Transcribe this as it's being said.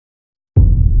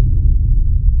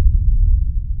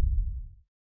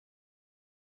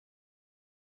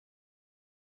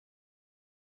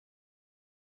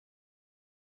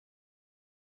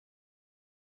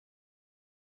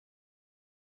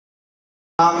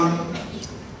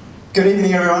Good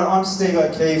evening, everyone. I'm Steve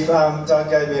O'Keefe.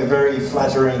 Doug gave me a very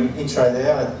flattering intro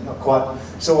there. I'm not quite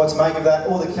sure what to make of that,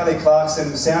 or the Kelly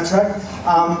Clarkson soundtrack.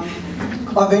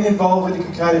 I've been involved with the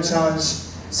Kokoda Challenge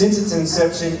since its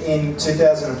inception in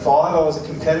 2005. I was a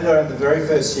competitor in the very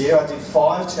first year. I did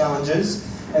 5 challenges,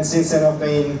 and since then I've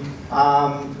been,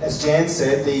 as Jan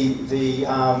said,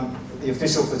 the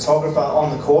official photographer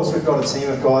on the course. We've got a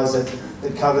team of guys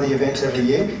that cover the event every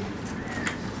year.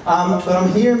 But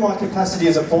I'm here in my capacity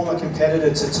as a former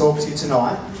competitor to talk to you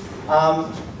tonight.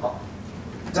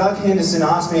 Doug Henderson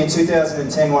asked me in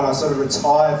 2010, when I sort of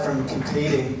retired from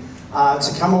competing,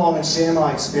 to come along and share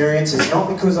my experiences, not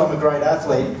because I'm a great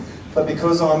athlete, but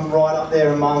because I'm right up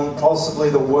there among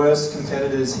possibly the worst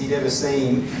competitors he'd ever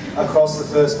seen across the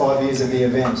first 5 years of the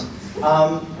event.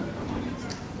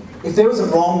 If there was a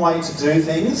wrong way to do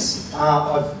things,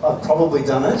 I've probably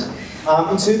done it.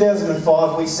 In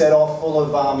 2005, we set off full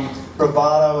of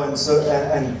bravado and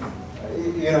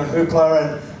you know,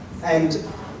 hoopla, and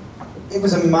it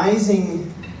was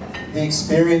amazing the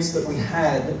experience that we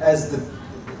had as the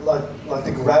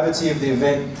the gravity of the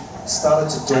event started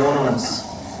to dawn on us.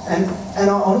 And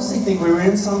I honestly think we were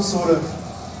in some sort of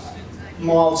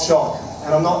mild shock,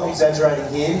 and I'm not exaggerating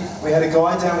here. We had a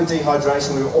guy down with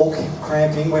dehydration. We were all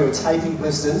cramping. We were taping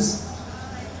blisters.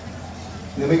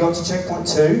 And then we got to checkpoint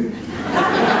 2.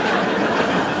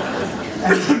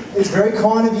 And it's very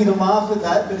kind of you to laugh at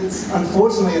that, but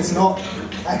unfortunately it's not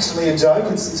actually a joke.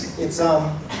 It's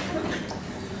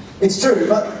true.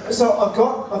 But so I've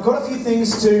got a few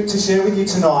things to share with you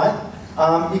tonight.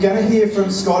 You're going to hear from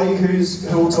Scotty,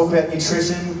 who will talk about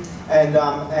nutrition and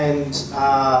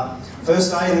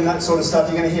first aid and that sort of stuff.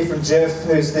 You're going to hear from Jeff,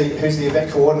 who's the event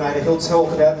coordinator. He'll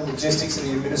talk about the logistics and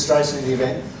the administration of the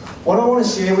event. What I want to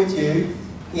share with you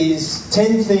is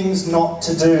 10 things not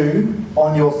to do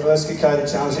on your first Kokoda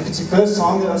Challenge. If it's your first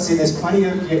time, I see there's plenty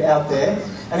of you out there,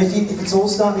 and if it's all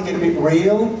starting to get a bit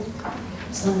real,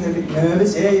 starting to get a bit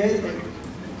nervous,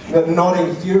 we've got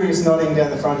nodding, furious nodding down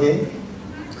the front here.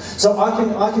 So I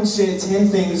can share 10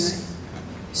 things,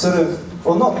 sort of,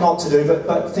 well, not to do,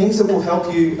 but things that will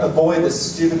help you avoid the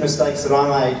stupid mistakes that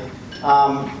I made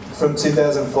from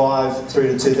 2005 through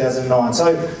to 2009.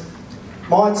 So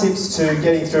my tips to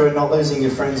getting through and not losing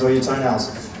your friends or your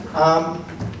toenails.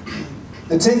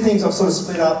 The 10 things I've sort of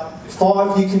split up.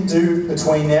 5 you can do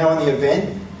between now and the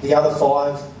event. The other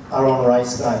 5 are on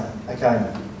race day.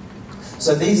 Okay.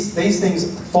 So these things,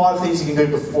 5 things you can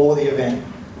do before the event.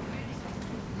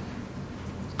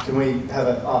 Can we have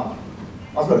a? Oh,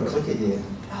 I've got a clicker here.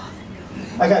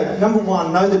 Okay. Number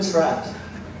 1, know the track.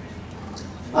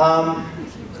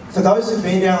 For those who've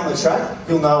been down on the track,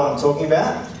 you'll know what I'm talking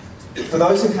about. For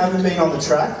those who haven't been on the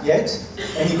track yet,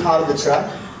 any part of the track,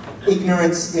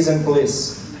 ignorance isn't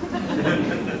bliss.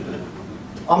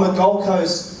 I'm a Gold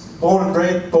Coast born and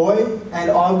bred boy,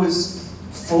 and I was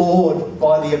floored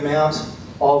by the amount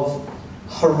of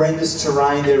horrendous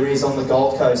terrain there is on the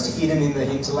Gold Coast, hidden in the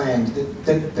hinterland,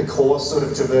 that the course sort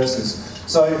of traverses.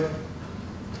 So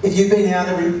if you've been out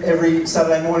every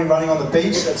Saturday morning running on the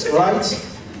beach, that's great.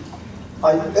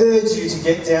 I urge you to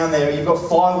get down there. You've got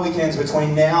 5 weekends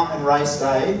between now and race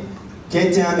day.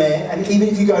 Get down there, and even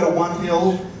if you go to one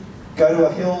hill, go to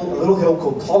a little hill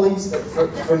called Polly's,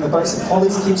 from the base of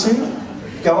Polly's Kitchen,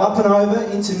 go up and over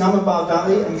into Nummaba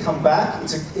Valley and come back.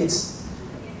 It's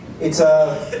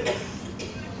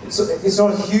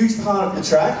not a huge part of the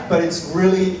track, but it's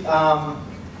really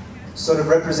sort of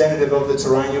representative of the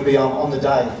terrain you'll be on the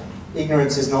day.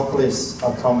 Ignorance is not bliss,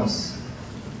 I promise.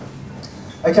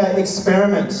 Okay,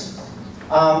 experiment.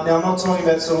 Now I'm not talking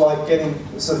about sort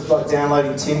of like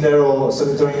downloading Tinder or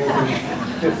sort of doing anything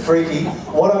a bit freaky.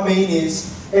 What I mean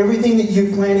is everything that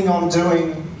you're planning on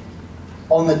doing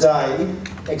on the day,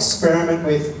 experiment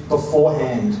with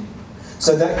beforehand.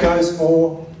 So that goes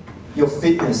for your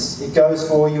fitness, it goes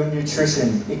for your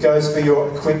nutrition, it goes for your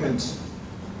equipment.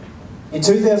 In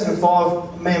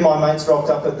 2005, me and my mates rocked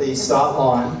up at the start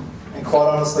line, and quite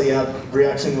honestly our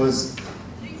reaction was,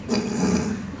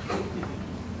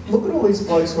 look at all these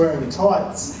blokes wearing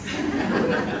tights.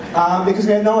 Because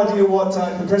we had no idea what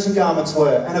compression garments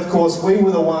were. And of course, we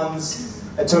were the ones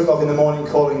at 2 o'clock in the morning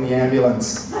calling the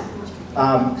ambulance.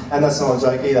 And that's not a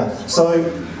joke either. So,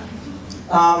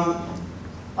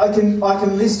 I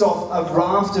can list off a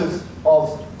raft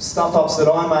of stuff-ups that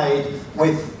I made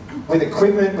with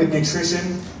equipment, with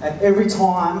nutrition, and every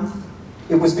time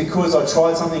it was because I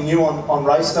tried something new on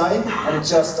race day, and it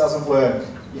just doesn't work.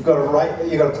 You've got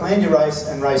to plan your race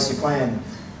and race your plan.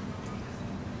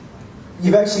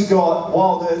 You've actually got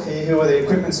Wild Earth here, who are the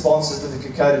equipment sponsors of the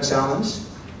Kokoda Challenge.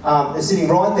 They're sitting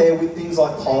right there with things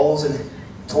like poles and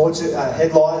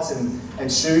headlights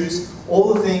and shoes,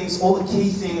 all the key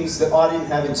things that I didn't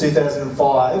have in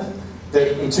 2005,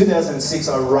 that in 2006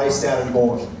 I raced out and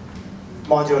bought.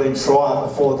 Mind you, I didn't try it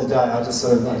before the day, I just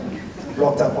sort of like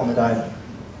rocked up on the day.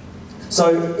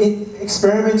 So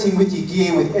experimenting with your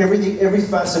gear, with everything, every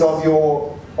facet of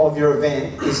your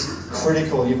event is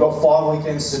critical. You've got 5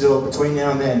 weekends to do it between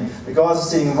now and then. The guys are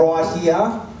sitting right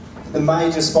here, the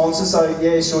major sponsor, so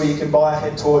yeah, sure, you can buy a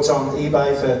head torch on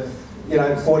eBay for, you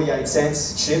know, 48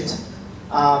 cents shipped.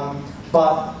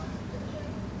 But,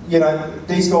 you know,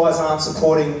 these guys aren't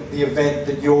supporting the event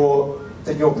that you're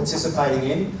participating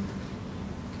in.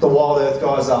 The Wild Earth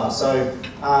guys are. So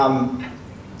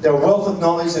they're a wealth of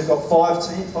knowledge. They've got 4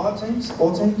 teams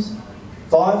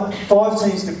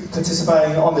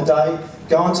participating on the day.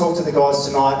 Go and talk to the guys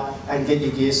tonight and get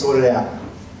your gear sorted out.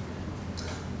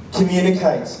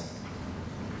 Communicate.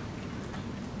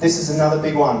 This is another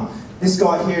big one. This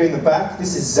guy here in the back,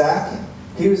 this is Zach.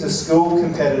 He was a school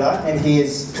competitor and he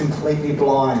is completely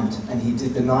blind, and he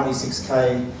did the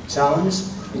 96k challenge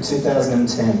in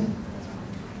 2010.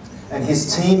 And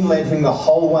his team led him the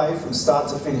whole way from start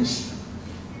to finish.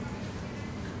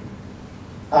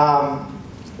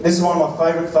 This is one of my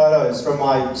favourite photos from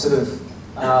my sort of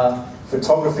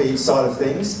photography side of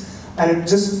things, and it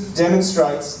just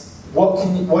demonstrates what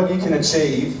you can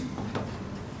achieve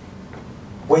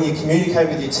when you communicate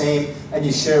with your team and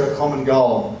you share a common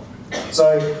goal.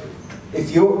 So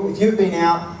if you've been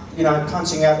out, you know,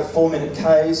 punching out the 4-minute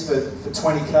Ks for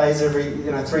 20 Ks every,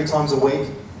 you know, 3 times a week,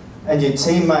 and your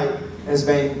teammate has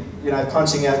been, you know,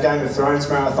 punching out Game of Thrones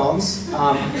marathons,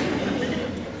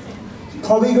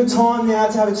 probably a good time now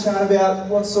to have a chat about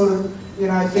what sort of, you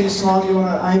know, finish time you want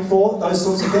to aim for, those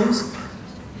sorts of things.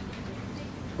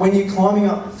 When you're climbing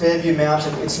up Fairview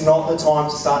Mountain, it's not the time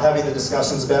to start having the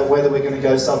discussions about whether we're going to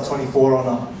go sub 24 or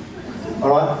not. All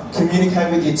right?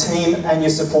 Communicate with your team and your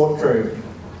support crew.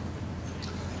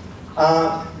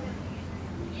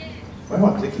 Where am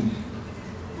I clicking?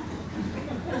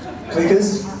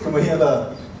 Clickers? Can we have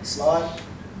a slide?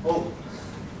 Oh.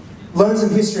 Learn some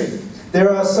history.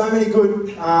 There are so many good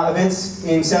events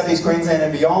in Southeast Queensland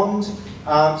and beyond.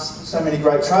 So many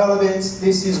great trail events.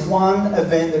 This is one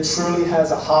event that truly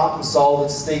has a heart and soul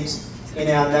that's steeped in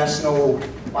our national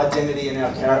identity and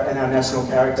our national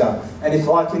character. And if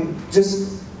I can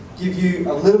just give you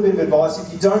a little bit of advice,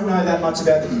 if you don't know that much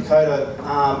about the Kokoda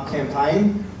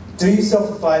campaign, do yourself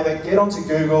a favour, get onto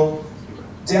Google,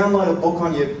 download a book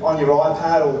on your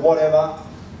iPad or whatever,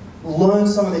 learn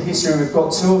some of the history. We've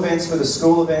got 2 events for the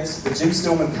school events, the Jim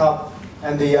Stillman Cup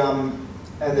and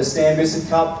the Stan Bissett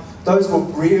Cup. Those were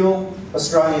real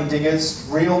Australian diggers,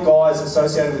 real guys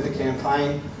associated with the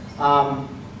campaign,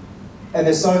 and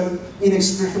they're so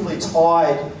inextricably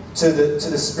tied to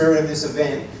the spirit of this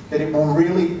event that it will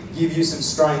really give you some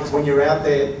strength when you're out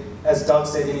there, as Doug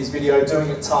said in his video, doing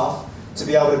it tough, to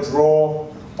be able to draw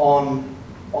on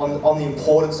the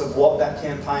importance of what that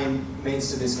campaign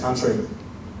means to this country.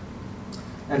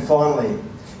 And finally,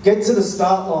 get to the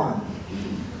start line.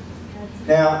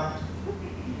 Now,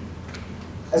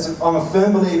 I'm a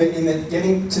firm believer in that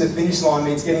getting to the finish line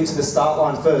means getting to the start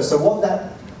line first. So what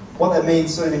that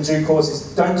means sort of in due course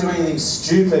is don't do anything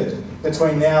stupid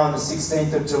between now and the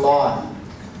 16th of July.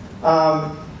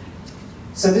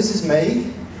 So this is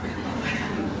me,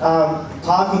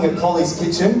 parking at Polly's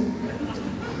Kitchen.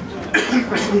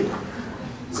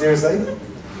 Seriously.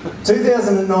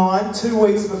 2009, 2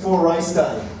 weeks before race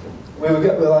day. We were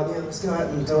like, yeah, let's go out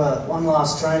and do one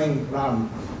last training run.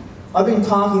 I've been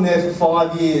parking there for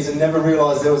 5 years and never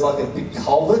realised there was like a big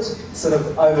culvert sort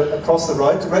of across the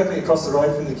road, directly across the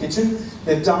road from the kitchen.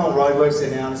 They've done all roadworks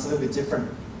there now and it's a little bit different.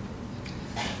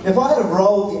 If I had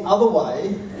rolled the other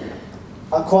way,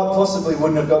 I quite possibly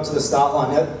wouldn't have got to the start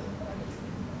line.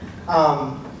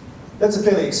 That's a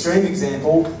fairly extreme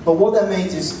example, but what that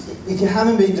means is if you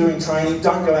haven't been doing training,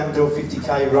 don't go out and do a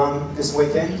 50k run this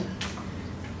weekend.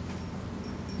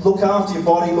 Look after your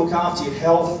body, look after your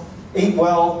health, eat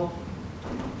well,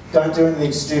 don't do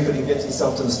anything stupid and get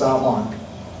yourself to the start line.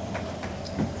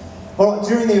 Alright,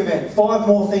 during the event, 5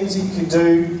 more things you can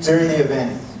do during the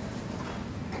event.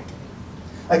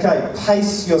 Okay,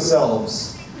 pace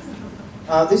yourselves.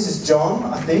 This is John,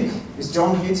 I think. Is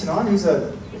John here tonight? He's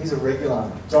a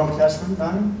regular. John Cashman,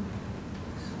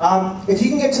 no? If you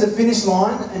can get to the finish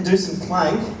line and do some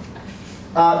plank,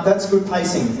 that's good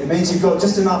pacing. It means you've got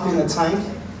just enough in the tank.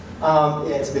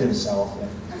 Yeah, it's a bit of a show-off,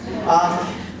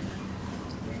 yeah.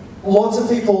 Lots of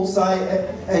people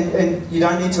say, and you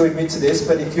don't need to admit to this,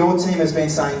 but if your team has been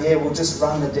saying, yeah, we'll just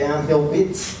run the downhill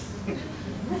bits.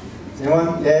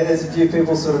 Anyone? Yeah, there's a few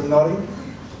people sort of nodding.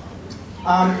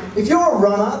 If you're a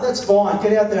runner, that's fine.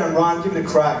 Get out there and run, give it a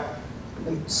crack.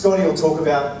 And Scotty will talk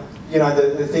about, you know,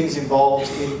 the things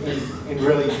involved in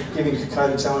really giving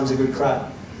Kokoda Challenge a good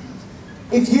crack.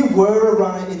 If you were a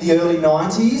runner in the early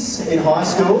 90s in high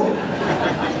school,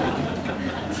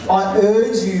 I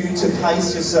urge you to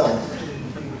pace yourself.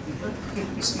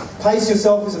 Pace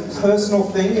yourself is a personal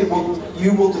thing.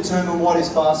 You will determine what is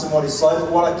fast and what is slow.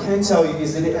 But what I can tell you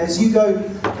is that as you go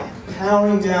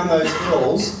powering down those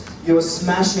hills, you are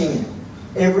smashing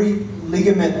every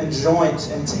ligament and joint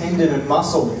and tendon and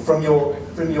muscle from your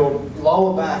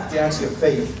lower back down to your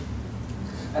feet.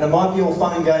 And it might be all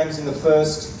fun and games in the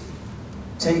first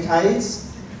 10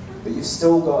 Ks, but you've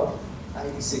still got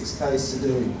 86 Ks to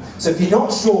do. So if you're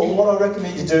not sure, what I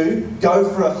recommend you do, go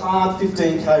for a hard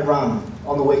 15K run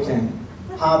on the weekend.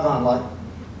 Hard run, like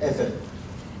effort.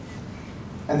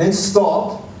 And then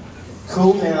stop,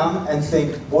 cool down and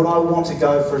think, would I want to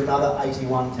go for another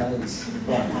 81 Ks?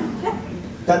 Right.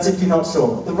 That's if you're not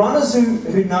sure. The runners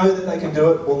who know that they can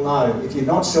do it will know. If you're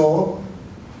not sure,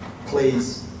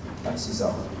 please pace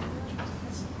yourself.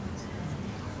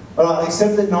 Alright,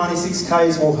 accept that 96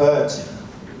 Ks will hurt.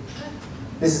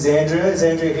 This is Andrea. Is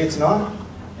Andrea here tonight?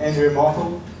 Andrea and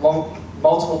Michael,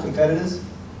 multiple competitors.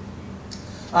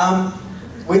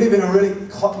 We live in a really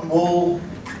cotton wool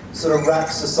sort of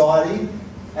wrapped society,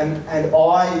 and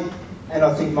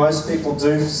I think most people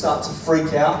do start to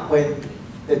freak out when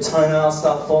their toenails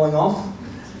start falling off,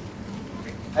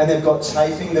 and they've got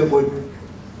chafing that would,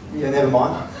 yeah, never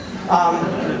mind.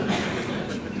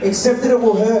 Accept that it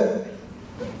will hurt.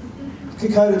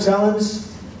 Kokoda Challenge,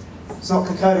 it's not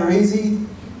Kokoda easy.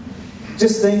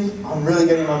 Just think, I'm really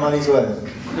getting my money's worth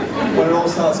when it all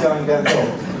starts going downhill.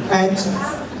 And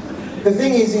the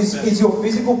thing is your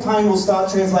physical pain will start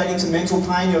translating to mental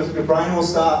pain. Your brain will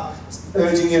start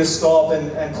urging you to stop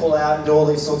and pull out and do all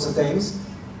these sorts of things.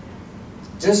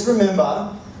 Just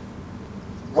remember,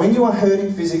 when you are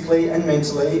hurting physically and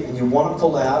mentally and you want to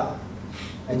pull out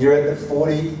and you're at the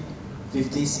 40,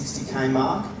 50, 60K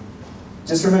mark,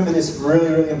 just remember this really,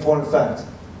 really important fact.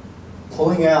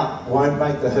 Pulling out won't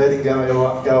make the hurting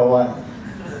go away.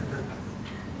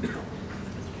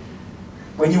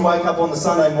 When you wake up on the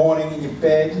Sunday morning in your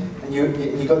bed and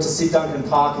you got to sit Duncan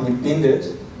Park and you binned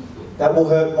it, that will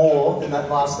hurt more than that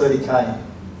last 30K.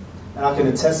 And I can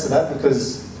attest to that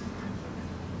because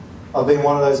I've been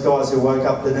one of those guys who woke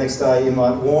up the next day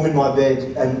warm in my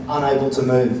bed and unable to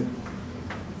move.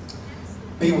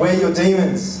 Beware your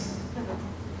demons.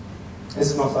 This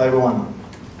is my favourite one.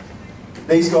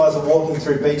 These guys are walking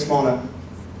through Beachmont.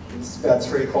 It's about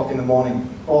 3 o'clock in the morning.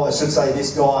 Or I should say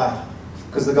this guy,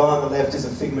 because the guy on the left is a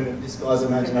figment of this guy's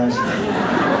imagination.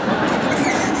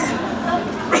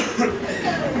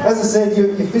 As I said,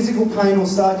 your physical pain will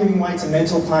start giving way to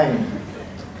mental pain.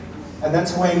 And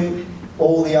that's when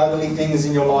all the ugly things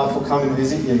in your life will come and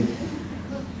visit you.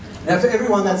 Now for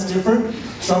everyone that's different.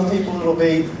 Some people it'll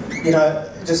be, you know,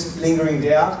 just lingering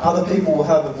doubt. Other people will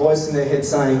have a voice in their head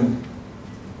saying,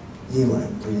 you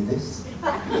won't do this.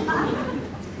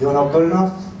 You're not good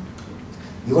enough.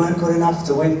 You weren't good enough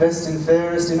to win best and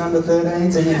fairest in under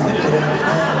 13s and you're not good enough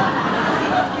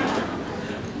now.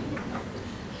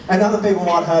 And other people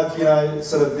might have, you know,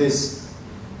 sort of this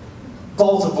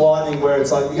bolt of lightning where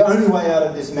it's like, the only way out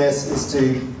of this mess is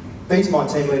to beat my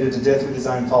team leader to death with his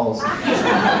own poles.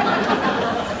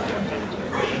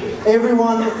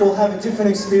 Everyone will have a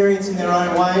different experience in their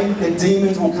own way. Their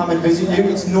demons will come and visit you.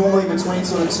 It's normally between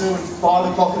sort of 2 and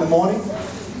 5 o'clock in the morning.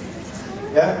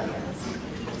 Yeah?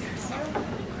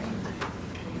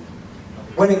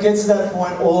 When it gets to that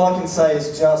point, all I can say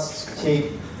is just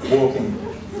keep walking.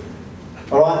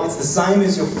 Alright? It's the same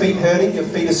as your feet hurting, your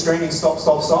feet are screaming, stop,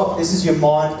 stop, stop. This is your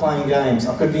mind playing games.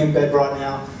 I could be in bed right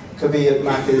now, I could be at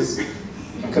Macca's,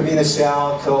 I could be in the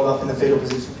shower, curled up in the fetal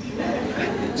position.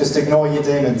 Just ignore your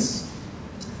demons.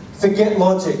 Forget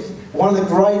logic. One of the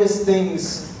greatest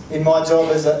things in my job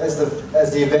as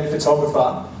the event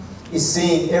photographer is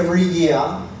seeing every year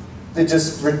the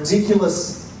just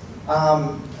ridiculous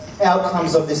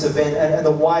outcomes of this event and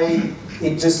the way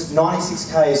it just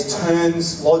 96Ks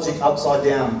turns logic upside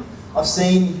down. I've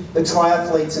seen the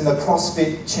triathletes and the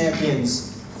CrossFit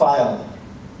champions fail.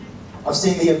 I've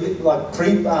seen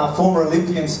the former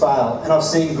Olympians fail, and I've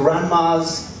seen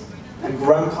grandmas and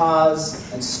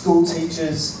grandpas and school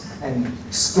teachers and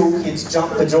school kids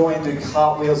jump for joy and do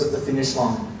cartwheels at the finish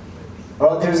line.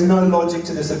 Right? There is no logic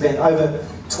to this event. Over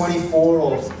 24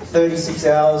 or 36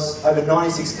 hours, over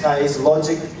 96 Ks,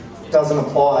 logic doesn't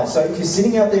apply. So if you're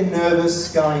sitting out there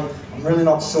nervous, going, I'm really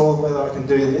not sure whether I can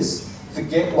do this,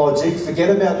 forget logic,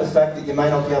 forget about the fact that you may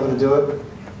not be able to do it,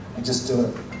 and just do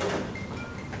it.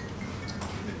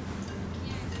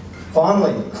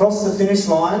 Finally, cross the finish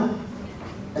line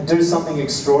and do something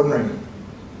extraordinary.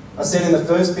 I said in the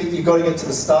first bit, you've got to get to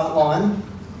the start line.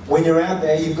 When you're out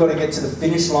there, you've got to get to the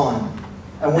finish line.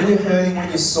 And when you're hurting, when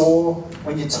you're sore,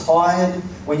 when you're tired,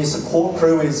 when your support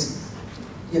crew is,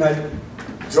 you know,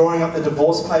 drawing up the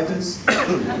divorce papers,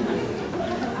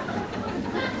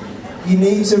 you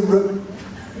need to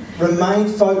remain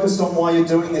focused on why you're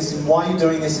doing this, and why you're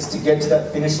doing this is to get to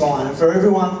that finish line. And for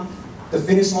everyone, the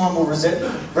finish line will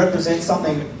represent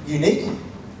something unique.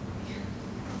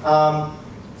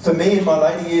 For me, in my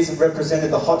later years, it represented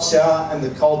the hot shower and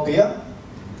the cold beer.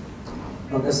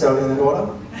 Not necessarily in that order.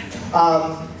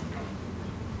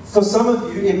 For some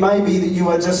of you, it may be that you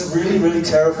are just really, really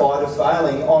terrified of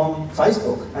failing on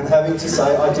Facebook and having to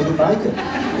say, I didn't make it.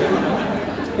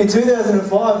 In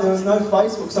 2005, there was no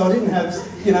Facebook, so I didn't have,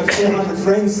 400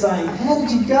 friends saying, how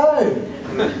did you go?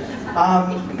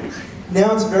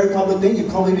 Now it's a very public thing.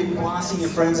 You've probably been blasting your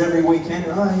friends every weekend.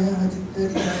 Oh yeah, I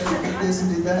did 30 days, I did this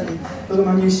and did that, and look at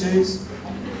my new shoes.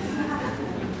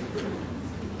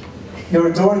 Your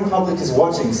adoring public is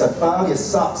watching, so failure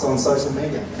sucks on social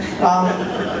media.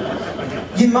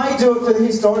 You may do it for the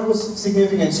historical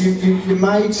significance. You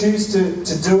may choose to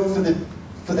do it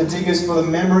for the diggers, for the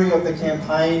memory of the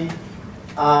campaign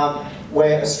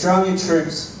where Australian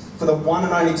troops, for the one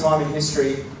and only time in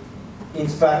history, in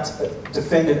fact,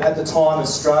 defended at the time an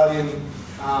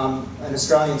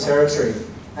Australian territory,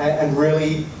 and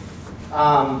really,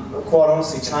 quite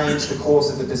honestly, changed the course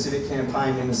of the Pacific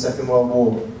Campaign in the Second World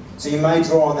War. So you may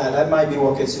draw on that. That may be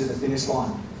what gets you to the finish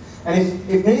line. And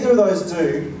if neither of those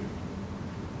do,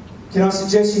 can I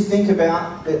suggest you think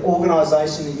about the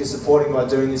organisation that you're supporting by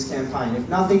doing this campaign? If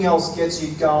nothing else gets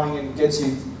you going and gets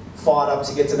you fired up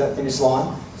to get to that finish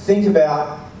line, think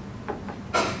about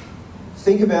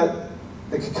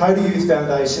the Kokoda Youth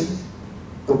Foundation,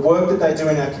 the work that they do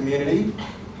in our community.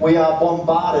 We are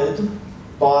bombarded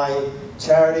by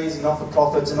charities and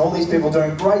not-for-profits and all these people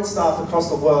doing great stuff across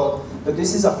the world, but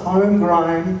this is a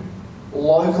homegrown,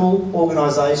 local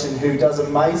organisation who does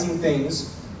amazing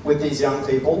things with these young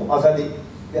people. I've had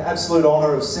the absolute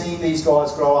honour of seeing these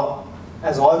guys grow up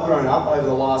as I've grown up over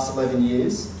the last 11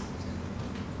 years.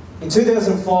 In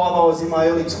 2005, I was in my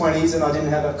early 20s and I didn't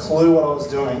have a clue what I was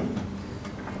doing.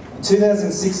 In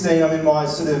 2016, I'm in my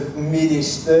sort of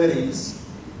mid-ish 30s.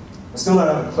 I still don't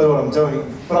have a clue what I'm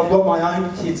doing, but I've got my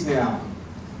own kids now.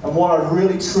 And what I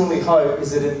really truly hope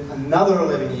is that in another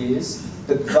 11 years,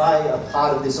 that they are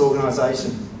part of this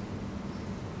organisation.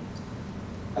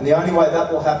 And the only way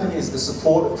that will happen is the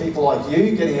support of people like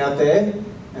you getting out there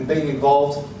and being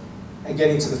involved and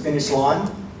getting to the finish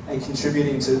line and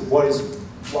contributing to what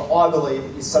I believe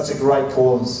is such a great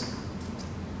cause.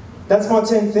 That's my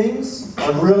 10 things.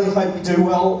 I really hope you do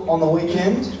well on the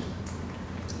weekend.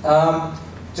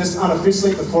 Just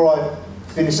unofficially, before I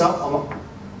finish up,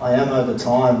 I am over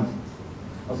time.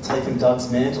 I've taken Doug's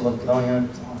mantle of going over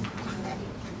time.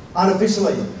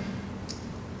 Unofficially,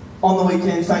 on the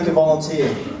weekend, thank a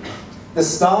volunteer. The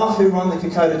staff who run the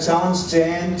Kokoda Challenge,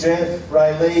 Jan, Jeff,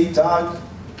 Ray Lee, Doug,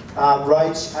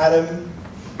 Rach, Adam,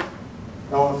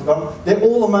 no one I've forgotten. They're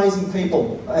all amazing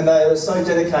people and they are so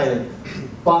dedicated.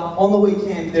 But on the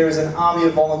weekend, there is an army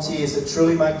of volunteers that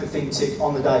truly make the thing tick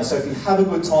on the day. So if you have a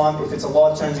good time, if it's a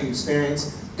life-changing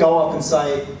experience, go up and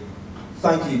say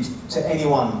thank you to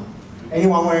anyone.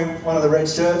 Anyone wearing one of the red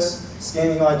shirts,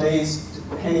 scanning IDs,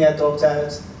 handing out dog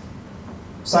tags.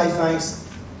 Say thanks,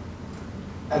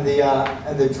 and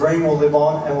the dream will live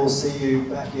on, and we'll see you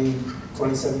back in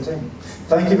 2017.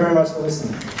 Thank you very much for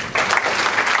listening.